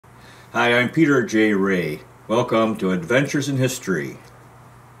Hi, I'm Peter J. Ray. Welcome to Adventures in History.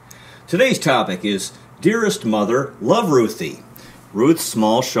 Today's topic is Dearest Mother, Love Ruthie. Ruth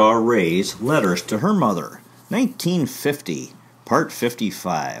Smallshaw Ray's Letters to Her Mother, 1950, Part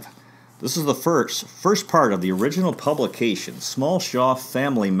 55. This is the first part of the original publication, Smallshaw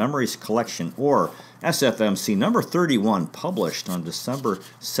Family Memories Collection, or SFMC number 31, published on December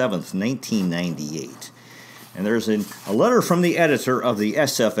 7th, 1998. And there's a letter from the editor of the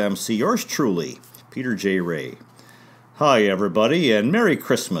SFMC, yours truly, Peter J. Ray. Hi, everybody, and Merry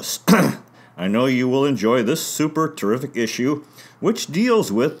Christmas. I know you will enjoy this super terrific issue, which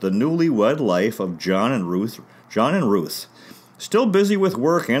deals with the newlywed life of John and Ruth. Still busy with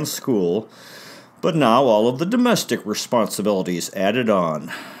work and school, but now all of the domestic responsibilities added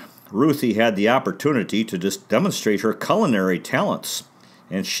on. Ruthie had the opportunity to demonstrate her culinary talents,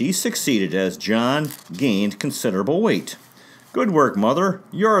 and she succeeded as John gained considerable weight. Good work, Mother.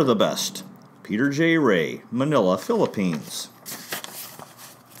 You're the best. Peter J. Ray, Manila, Philippines.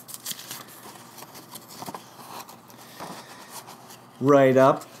 Write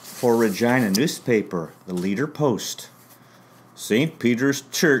up for Regina newspaper, the Leader Post. St. Peter's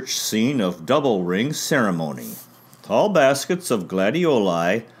Church scene of double ring ceremony. Tall baskets of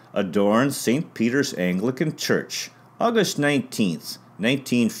gladioli adorn St. Peter's Anglican Church, August 19th,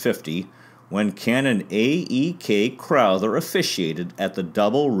 1950, when Canon A.E.K. Crowther officiated at the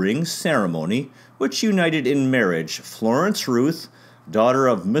double ring ceremony which united in marriage Florence Ruth, daughter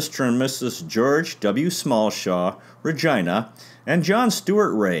of Mr. and Mrs. George W. Smallshaw, Regina, and John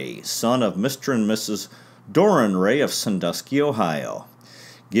Stuart Ray, son of Mr. and Mrs. Doran Ray of Sandusky, Ohio.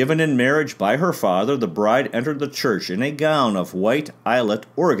 Given in marriage by her father, the bride entered the church in a gown of white eyelet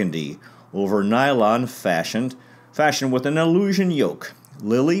organdy over nylon fashioned with an illusion yoke,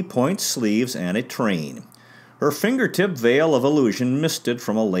 lily point sleeves, and a train. Her fingertip veil of illusion misted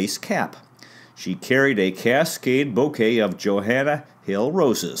from a lace cap. She carried a cascade bouquet of Johanna Hill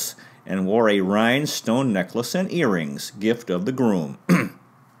roses and wore a rhinestone necklace and earrings, gift of the groom.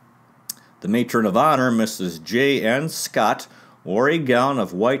 The matron of honor, Mrs. J. N. Scott, wore a gown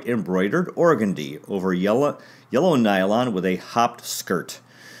of white embroidered organdy over yellow nylon with a hopped skirt.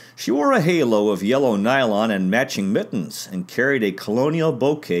 She wore a halo of yellow nylon and matching mittens, and carried a colonial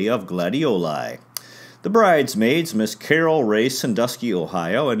bouquet of gladioli. The bridesmaids, Miss Carol Ray, Sandusky,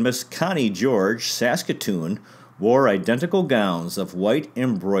 Ohio, and Miss Connie George, Saskatoon, wore identical gowns of white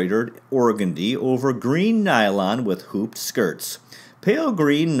embroidered organdy over green nylon with hooped skirts, pale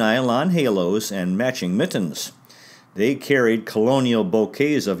green nylon halos, and matching mittens. They carried colonial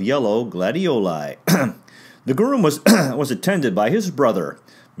bouquets of yellow gladioli. The groom was attended by his brother,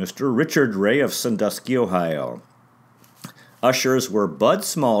 Mr. Richard Ray of Sandusky, Ohio. Ushers were Bud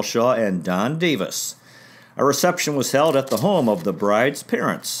Smallshaw and Don Davis. A reception was held at the home of the bride's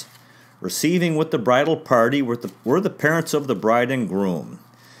parents. Receiving with the bridal party were the parents of the bride and groom.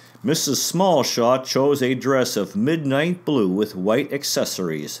 Mrs. Smallshaw chose a dress of midnight blue with white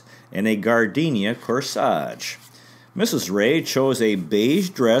accessories and a gardenia corsage. Mrs. Ray chose a beige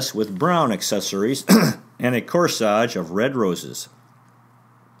dress with brown accessories and a corsage of red roses.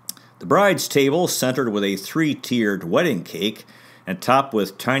 The bride's table, centered with a three-tiered wedding cake and topped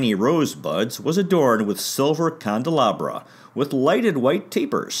with tiny rosebuds, was adorned with silver candelabra with lighted white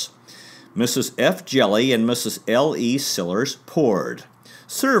tapers. Mrs. F. Jelly and Mrs. L. E. Sillers poured.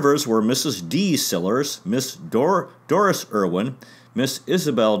 Servers were Mrs. D. Sillers, Miss Doris Irwin, Miss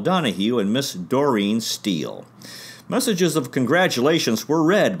Isabel Donahue, and Miss Doreen Steele. Messages of congratulations were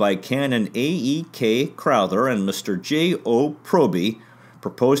read by Canon A.E.K. Crowther, and Mr. J. O. Proby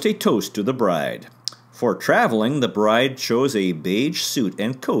proposed a toast to the bride. For traveling, the bride chose a beige suit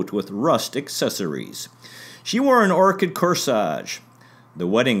and coat with rust accessories. She wore an orchid corsage. The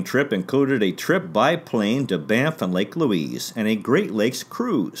wedding trip included a trip by plane to Banff and Lake Louise and a Great Lakes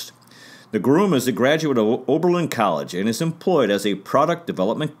cruise. The groom is a graduate of Oberlin College and is employed as a product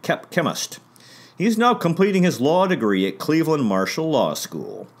development chemist. He is now completing his law degree at Cleveland Marshall Law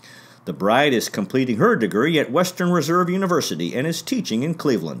School. The bride is completing her degree at Western Reserve University and is teaching in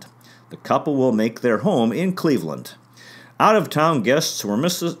Cleveland. The couple will make their home in Cleveland. Out-of-town guests were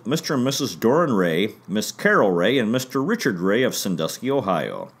Mr. and Mrs. Doran Ray, Miss Carol Ray, and Mr. Richard Ray of Sandusky,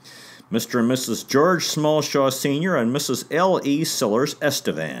 Ohio. Mr. and Mrs. George Smallshaw Sr. and Mrs. L. E. Sillers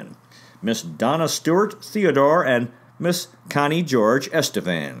Estevan. Miss Donna Stewart Theodore and Miss Connie George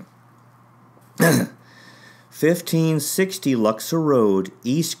Estevan. 1560 Luxor Road,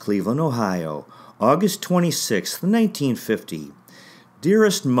 East Cleveland, Ohio, August 26, 1950.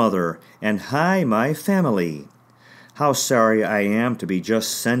 Dearest Mother, and hi, my family. How sorry I am to be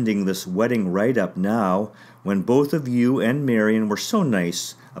just sending this wedding write-up now, when both of you and Marion were so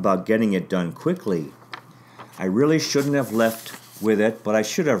nice about getting it done quickly. I really shouldn't have left with it, but I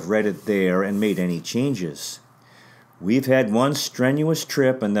should have read it there and made any changes. We've had one strenuous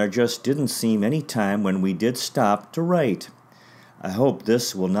trip, and there just didn't seem any time when we did stop to write. I hope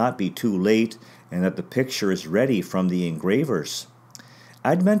this will not be too late and that the picture is ready from the engravers.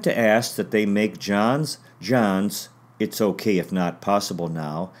 I'd meant to ask that they make John's, it's okay if not possible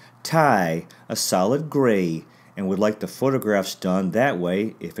now, tie a solid gray, and would like the photographs done that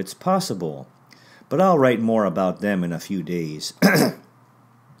way if it's possible. But I'll write more about them in a few days.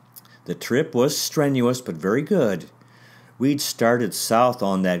 The trip was strenuous but very good. We'd started south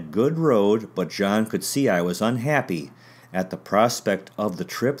on that good road, but John could see I was unhappy at the prospect of the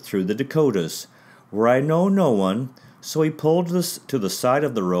trip through the Dakotas, where I know no one, so he pulled us to the side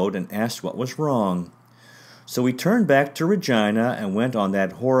of the road and asked what was wrong. So we turned back to Regina and went on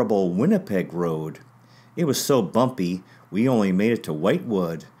that horrible Winnipeg road. It was so bumpy, we only made it to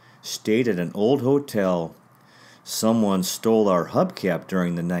Whitewood, stayed at an old hotel. Someone stole our hubcap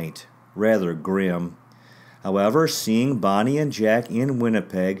during the night. Rather grim. However, seeing Bonnie and Jack in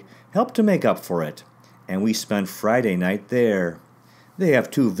Winnipeg helped to make up for it, and we spent Friday night there. They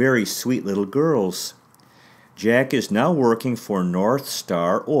have two very sweet little girls. Jack is now working for North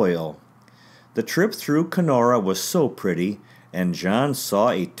Star Oil. The trip through Kenora was so pretty, and John saw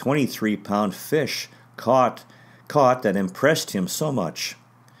a 23-pound fish caught that impressed him so much.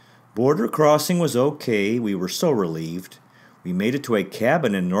 Border crossing was okay. We were so relieved. We made it to a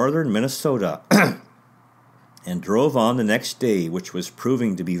cabin in northern Minnesota and drove on the next day, which was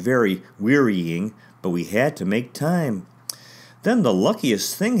proving to be very wearying, but we had to make time. Then the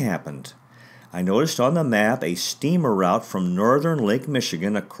luckiest thing happened. I noticed on the map a steamer route from northern Lake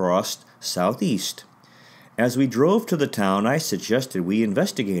Michigan across southeast. As we drove to the town, I suggested we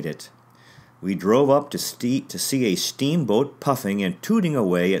investigate it. We drove up to see a steamboat puffing and tooting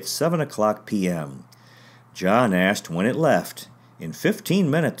away at 7 o'clock p.m. John asked when it left. In 15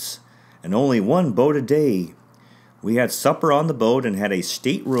 minutes, and only one boat a day. We had supper on the boat and had a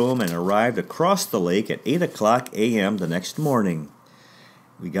stateroom and arrived across the lake at 8 o'clock a.m. the next morning.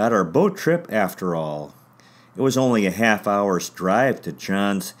 We got our boat trip after all. It was only a half-hour's drive to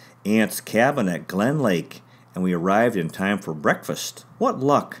John's aunt's cabin at Glen Lake, and we arrived in time for breakfast. What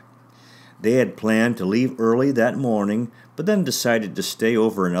luck! They had planned to leave early that morning, but then decided to stay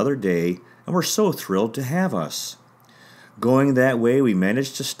over another day, and were so thrilled to have us. Going that way, we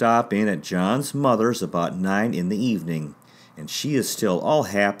managed to stop in at John's mother's about 9 in the evening, and she is still all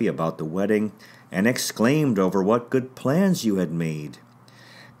happy about the wedding and exclaimed over what good plans you had made.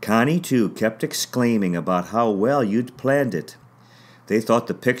 Connie, too, kept exclaiming about how well you'd planned it. They thought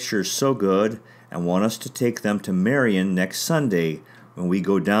the pictures so good and want us to take them to Marion next Sunday when we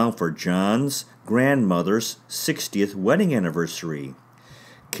go down for John's grandmother's 60th wedding anniversary.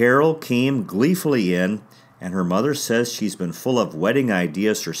 Carol came gleefully in, and her mother says she's been full of wedding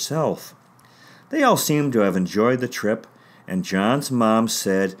ideas herself. They all seem to have enjoyed the trip, and John's mom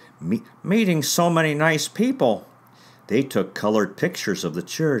said, meeting so many nice people. They took colored pictures of the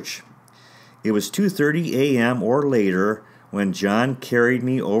church. It was 2:30 a.m. or later when John carried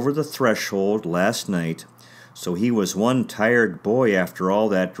me over the threshold last night, so he was one tired boy after all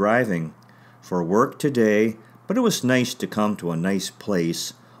that driving. For work today, but it was nice to come to a nice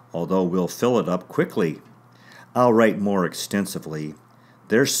place, although we'll fill it up quickly. I'll write more extensively.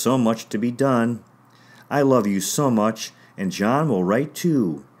 There's so much to be done. I love you so much, and John will write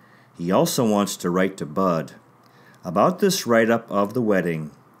too. He also wants to write to Bud. About this write-up of the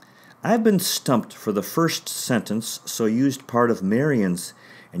wedding. I've been stumped for the first sentence, so used part of Marion's,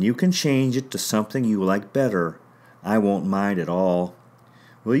 and you can change it to something you like better. I won't mind at all.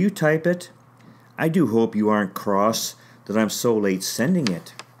 Will you type it? I do hope you aren't cross that I'm so late sending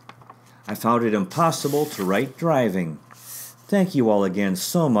it. I found it impossible to write driving. Thank you all again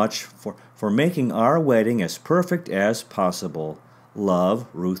so much for making our wedding as perfect as possible. Love,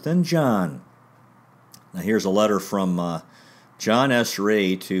 Ruth and John. Now here's a letter from John S.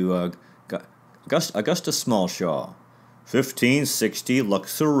 Ray to Augusta Smallshaw. 1560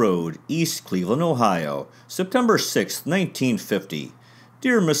 Luxor Road, East Cleveland, Ohio, September 6, 1950.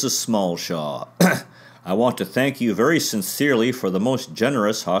 Dear Mrs. Smallshaw, I want to thank you very sincerely for the most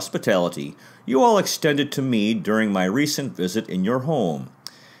generous hospitality you all extended to me during my recent visit in your home.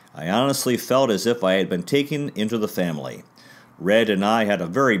 I honestly felt as if I had been taken into the family. Red and I had a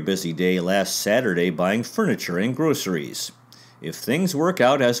very busy day last Saturday buying furniture and groceries. If things work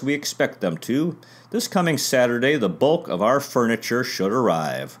out as we expect them to, this coming Saturday the bulk of our furniture should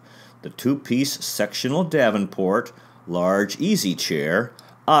arrive. The 2-piece sectional Davenport, large easy chair,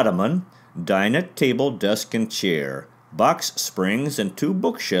 ottoman, dinette table, desk, and chair, box springs, and 2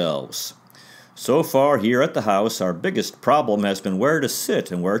 bookshelves. So far here at the house, our biggest problem has been where to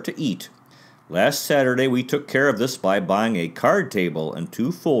sit and where to eat. Last Saturday we took care of this by buying a card table and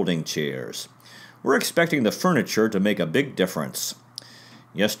 2 folding chairs. We're expecting the furniture to make a big difference.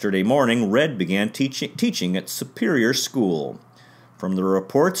 Yesterday morning, Red began teaching at Superior School. From the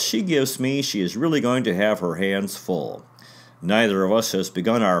reports she gives me, she is really going to have her hands full. Neither of us has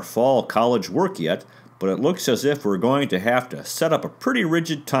begun our fall college work yet, but it looks as if we're going to have to set up a pretty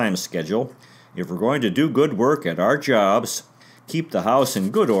rigid time schedule if we're going to do good work at our jobs, keep the house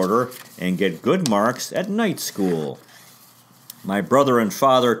in good order, and get good marks at night school. My brother and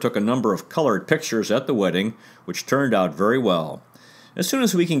father took a number of colored pictures at the wedding, which turned out very well. As soon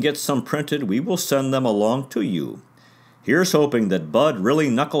as we can get some printed, we will send them along to you. Here's hoping that Bud really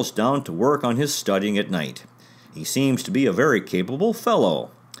knuckles down to work on his studying at night. He seems to be a very capable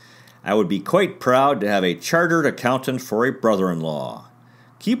fellow. I would be quite proud to have a chartered accountant for a brother-in-law.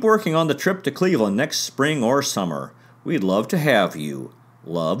 Keep working on the trip to Cleveland next spring or summer. We'd love to have you.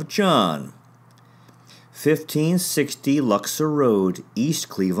 Love, John. 1560 Luxor Road, East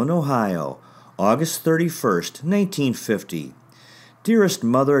Cleveland, Ohio, August 31st, 1950. Dearest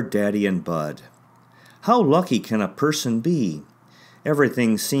Mother, Daddy, and Bud, how lucky can a person be?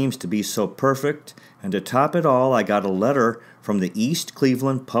 Everything seems to be so perfect, and to top it all, I got a letter from the East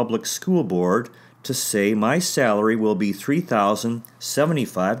Cleveland Public School Board to say my salary will be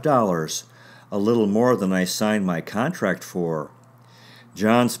 $3,075, a little more than I signed my contract for.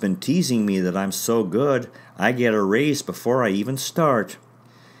 John's been teasing me that I'm so good, I get a raise before I even start.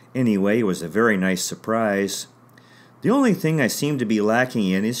 Anyway, it was a very nice surprise. The only thing I seem to be lacking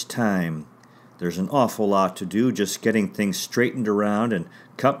in is time. There's an awful lot to do just getting things straightened around and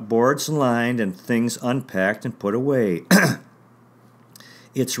cupboards lined and things unpacked and put away.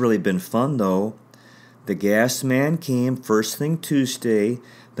 It's really been fun, though. The gas man came first thing Tuesday,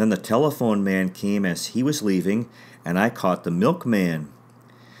 then the telephone man came as he was leaving, and I caught the milkman.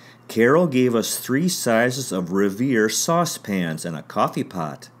 Carol gave us 3 sizes of Revere saucepans and a coffee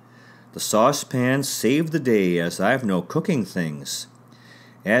pot. The saucepans saved the day as I've no cooking things.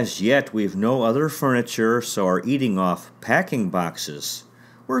 As yet, we've no other furniture, so are eating off packing boxes.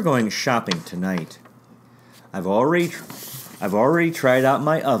 We're going shopping tonight. I've already tried out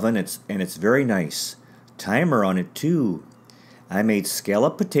my oven, and it's very nice. Timer on it, too. I made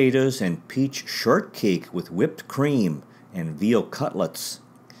scalloped potatoes and peach shortcake with whipped cream and veal cutlets.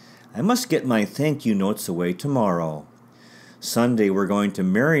 I must get my thank you notes away tomorrow. Sunday we're going to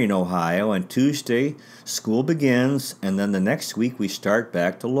Marion, Ohio, and Tuesday school begins, and then the next week we start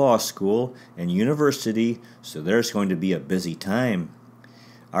back to law school and university, so there's going to be a busy time.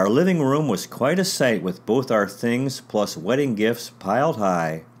 Our living room was quite a sight with both our things plus wedding gifts piled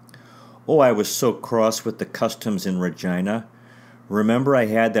high. Oh, I was so cross with the customs in Regina. Remember I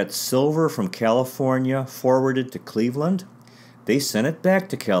had that silver from California forwarded to Cleveland? They sent it back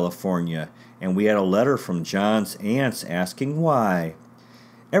to California, and we had a letter from John's aunts asking why.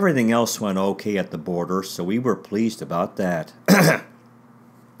 Everything else went okay at the border, so we were pleased about that.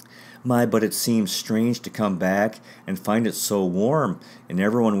 My, but it seems strange to come back and find it so warm and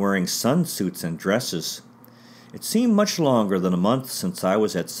everyone wearing sunsuits and dresses. It seemed much longer than a month since I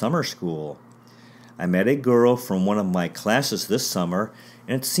was at summer school. I met a girl from one of my classes this summer,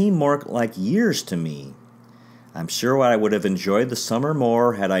 and it seemed more like years to me. I'm sure I would have enjoyed the summer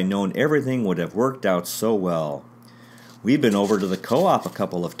more had I known everything would have worked out so well. We've been over to the co-op a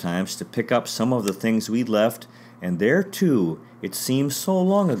couple of times to pick up some of the things we'd left, and there, too, it seems so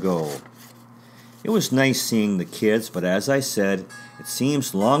long ago. It was nice seeing the kids, but as I said, it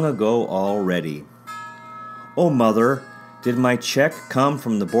seems long ago already. Oh, Mother, did my check come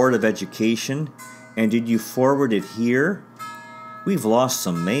from the Board of Education, and did you forward it here? We've lost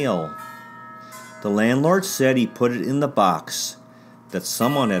some mail. The landlord said he put it in the box, that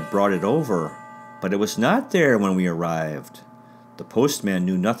someone had brought it over, but it was not there when we arrived. The postman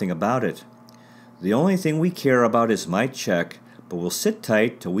knew nothing about it. The only thing we care about is my check, but we'll sit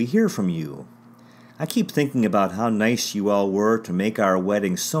tight till we hear from you. I keep thinking about how nice you all were to make our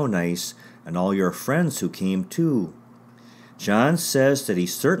wedding so nice, and all your friends who came too. John says that he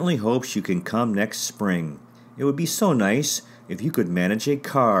certainly hopes you can come next spring. It would be so nice if you could manage a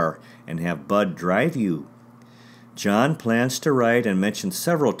car and have Bud drive you. John plans to write and mentioned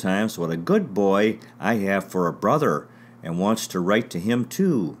several times what a good boy I have for a brother and wants to write to him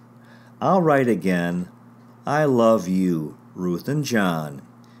too. I'll write again. I love you, Ruth and John.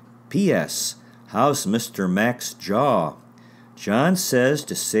 P.S. How's Mr. Mac's jaw? John says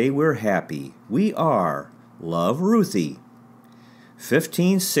to say we're happy. We are. Love, Ruthie.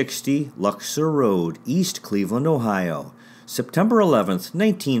 1560 Luxor Road, East Cleveland, Ohio, September 11th,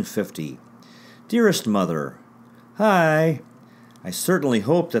 1950. Dearest Mother, Hi. I certainly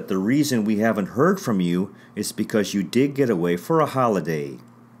hope that the reason we haven't heard from you is because you did get away for a holiday.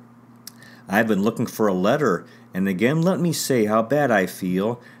 I've been looking for a letter, and again let me say how bad I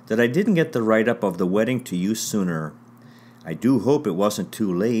feel that I didn't get the write-up of the wedding to you sooner. I do hope it wasn't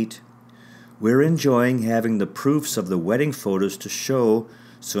too late. We're enjoying having the proofs of the wedding photos to show,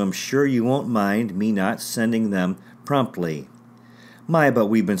 so I'm sure you won't mind me not sending them promptly. My, but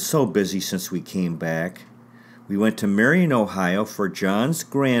we've been so busy since we came back. We went to Marion, Ohio for John's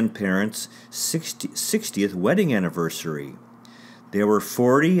grandparents' 60th wedding anniversary. There were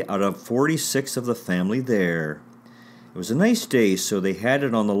 40 out of 46 of the family there. It was a nice day, so they had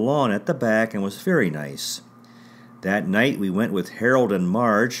it on the lawn at the back and was very nice. That night we went with Harold and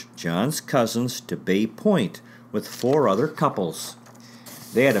Marge, John's cousins, to Bay Point with 4 other couples.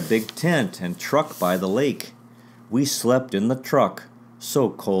 They had a big tent and truck by the lake. We slept in the truck,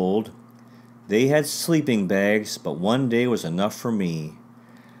 so cold. They had sleeping bags, but one day was enough for me.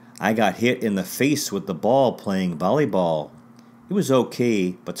 I got hit in the face with the ball playing volleyball. It was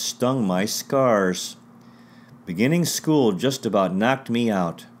okay, but stung my scars. Beginning school just about knocked me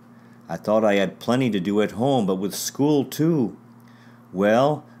out. I thought I had plenty to do at home, but with school too.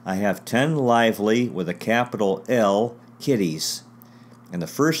 Well, I have 10 lively, with a capital L, kitties. And the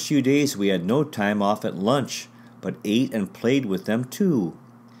first few days we had no time off at lunch, but ate and played with them too.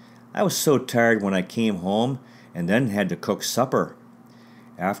 I was so tired when I came home, and then had to cook supper.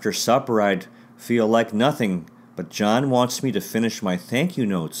 After supper I'd feel like nothing, but John wants me to finish my thank you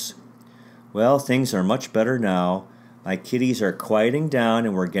notes. Well, things are much better now. My kitties are quieting down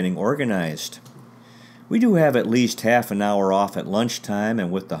and we're getting organized. We do have at least half an hour off at lunchtime, and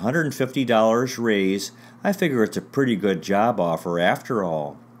with the $150 raise, I figure it's a pretty good job offer after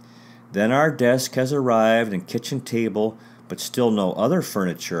all. Then our desk has arrived and kitchen table, but still no other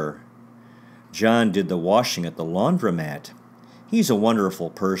furniture. John did the washing at the laundromat. He's a wonderful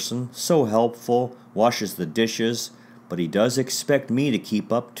person, so helpful, washes the dishes, but he does expect me to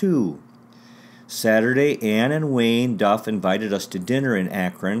keep up too. Saturday, Ann and Wayne Duff invited us to dinner in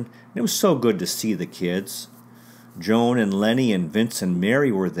Akron, and it was so good to see the kids. Joan and Lenny and Vince and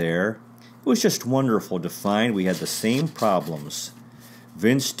Mary were there. It was just wonderful to find we had the same problems.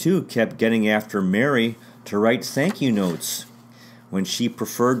 Vince, too, kept getting after Mary to write thank you notes when she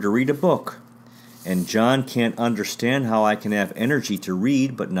preferred to read a book. And John can't understand how I can have energy to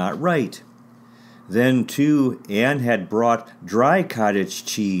read but not write. Then, too, Ann had brought dry cottage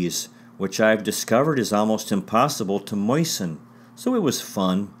cheese, which I've discovered is almost impossible to moisten, so it was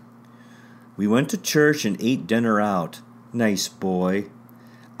fun. We went to church and ate dinner out. Nice boy.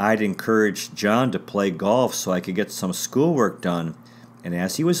 I'd encouraged John to play golf so I could get some schoolwork done, and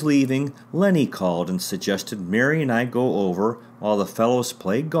as he was leaving, Lenny called and suggested Mary and I go over while the fellows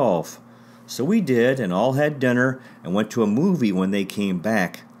played golf. So we did, and all had dinner and went to a movie when they came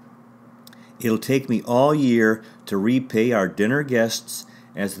back. It'll take me all year to repay our dinner guests,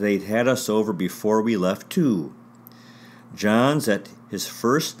 as they'd had us over before we left too. John's at his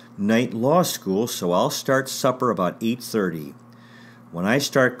first night law school, so I'll start supper about 8:30. When I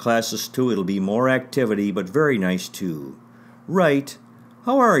start classes too, it'll be more activity, but very nice too. Right.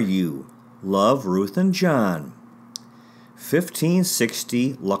 How are you? Love, Ruth and John.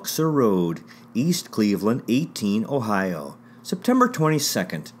 1560 Luxor Road, East Cleveland, 18, Ohio, September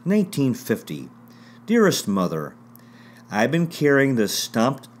 22nd, 1950. Dearest Mother, I've been carrying this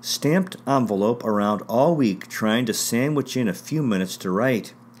stamped envelope around all week, trying to sandwich in a few minutes to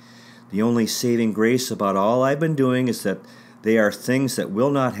write. The only saving grace about all I've been doing is that they are things that will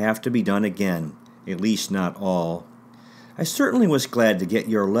not have to be done again, at least not all. I certainly was glad to get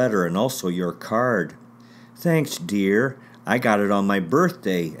your letter and also your card. Thanks, dear. I got it on my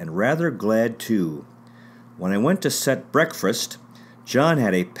birthday, and rather glad too. When I went to set breakfast, John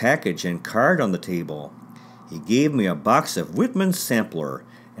had a package and card on the table. He gave me a box of Whitman's sampler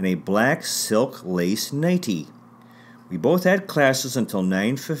and a black silk lace nightie. We both had classes until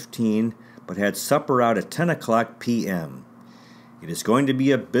 9:15, but had supper out at 10 o'clock p.m. It is going to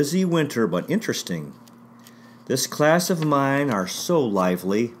be a busy winter, but interesting. This class of mine are so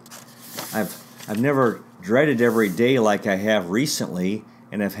lively. I've never dreaded every day like I have recently,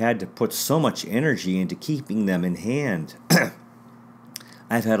 and have had to put so much energy into keeping them in hand.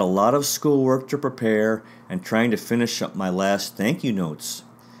 I've had a lot of schoolwork to prepare and trying to finish up my last thank you notes.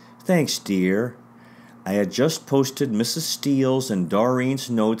 Thanks, dear. I had just posted Mrs. Steele's and Doreen's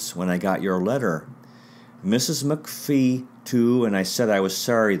notes when I got your letter. Mrs. McPhee, too, and I said I was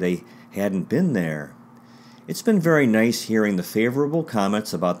sorry they hadn't been there. It's been very nice hearing the favorable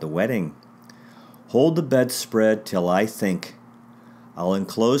comments about the wedding. Hold the bedspread till I think. I'll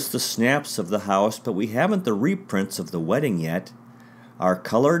enclose the snaps of the house, but we haven't the reprints of the wedding yet. Our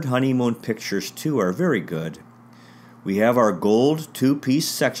colored honeymoon pictures, too, are very good. We have our gold two-piece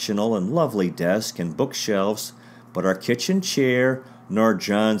sectional and lovely desk and bookshelves, but our kitchen chair nor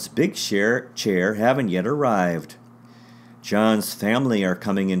John's big chair haven't yet arrived. John's family are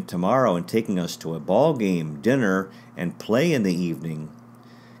coming in tomorrow and taking us to a ball game, dinner, and play in the evening.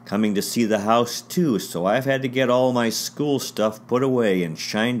 Coming to see the house, too, so I've had to get all my school stuff put away and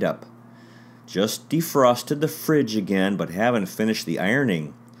shined up. Just defrosted the fridge again, but haven't finished the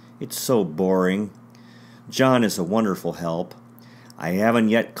ironing. It's so boring. John is a wonderful help. I haven't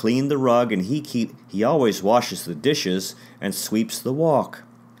yet cleaned the rug, and he always washes the dishes and sweeps the walk.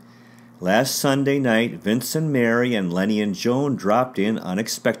 Last Sunday night, Vince and Mary and Lenny and Joan dropped in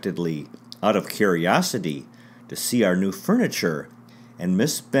unexpectedly, out of curiosity, to see our new furniture, and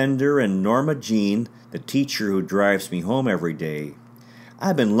Miss Bender and Norma Jean, the teacher who drives me home every day.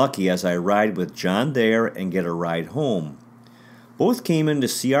 I've been lucky as I ride with John there and get a ride home. Both came in to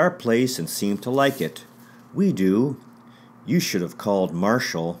see our place and seem to like it. We do. You should have called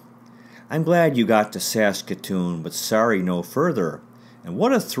Marshall. I'm glad you got to Saskatoon, but sorry no further. And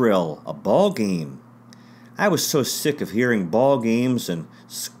what a thrill, a ball game. I was so sick of hearing ball games and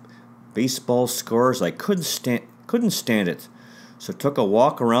baseball scores I couldn't stand it. So took a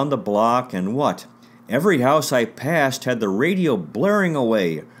walk around the block, and what? Every house I passed had the radio blaring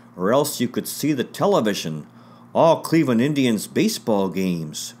away, or else you could see the television. All Cleveland Indians baseball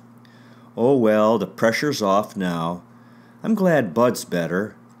games. Oh well, the pressure's off now. I'm glad Bud's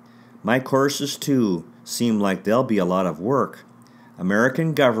better. My courses, too, seem like they'll be a lot of work.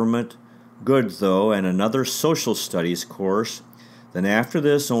 American government, good though, and another social studies course. Then after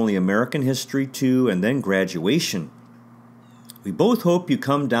this, only American history, too, and then graduation. We both hope you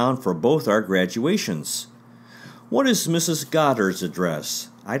come down for both our graduations. What is Mrs. Goddard's address?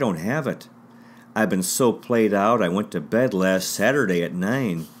 I don't have it. I've been so played out I went to bed last Saturday at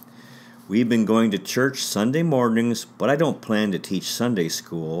 9. We've been going to church Sunday mornings, but I don't plan to teach Sunday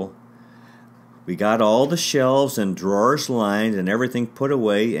school. We got all the shelves and drawers lined and everything put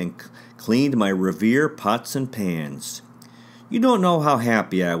away and cleaned my Revere pots and pans. You don't know how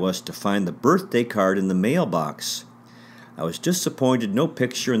happy I was to find the birthday card in the mailbox. I was disappointed no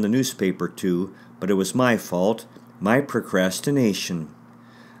picture in the newspaper, too, but it was my fault, my procrastination.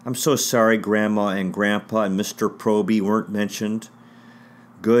 I'm so sorry Grandma and Grandpa and Mr. Proby weren't mentioned.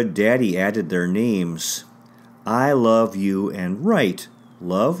 Good Daddy added their names. I love you and write,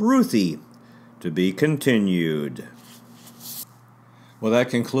 love Ruthie. To be continued. Well,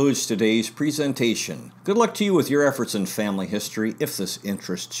 that concludes today's presentation. Good luck to you with your efforts in family history, if this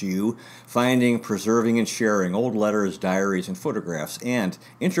interests you, finding, preserving, and sharing old letters, diaries, and photographs, and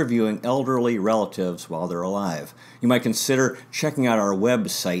interviewing elderly relatives while they're alive. You might consider checking out our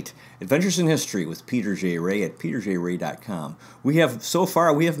website, Adventures in History with Peter J. Ray at peterjray.com. We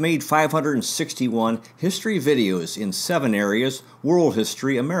have made 561 history videos in 7 areas: world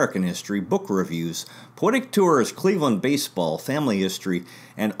history, American history, book reviews, poetic tours, Cleveland baseball, family history,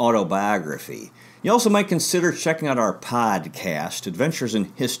 and autobiography. You also might consider checking out our podcast, Adventures in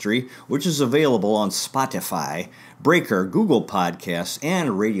History, which is available on Spotify, Breaker, Google Podcasts,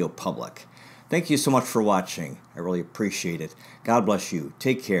 and Radio Public. Thank you so much for watching. I really appreciate it. God bless you.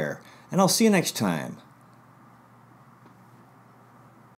 Take care. And I'll see you next time.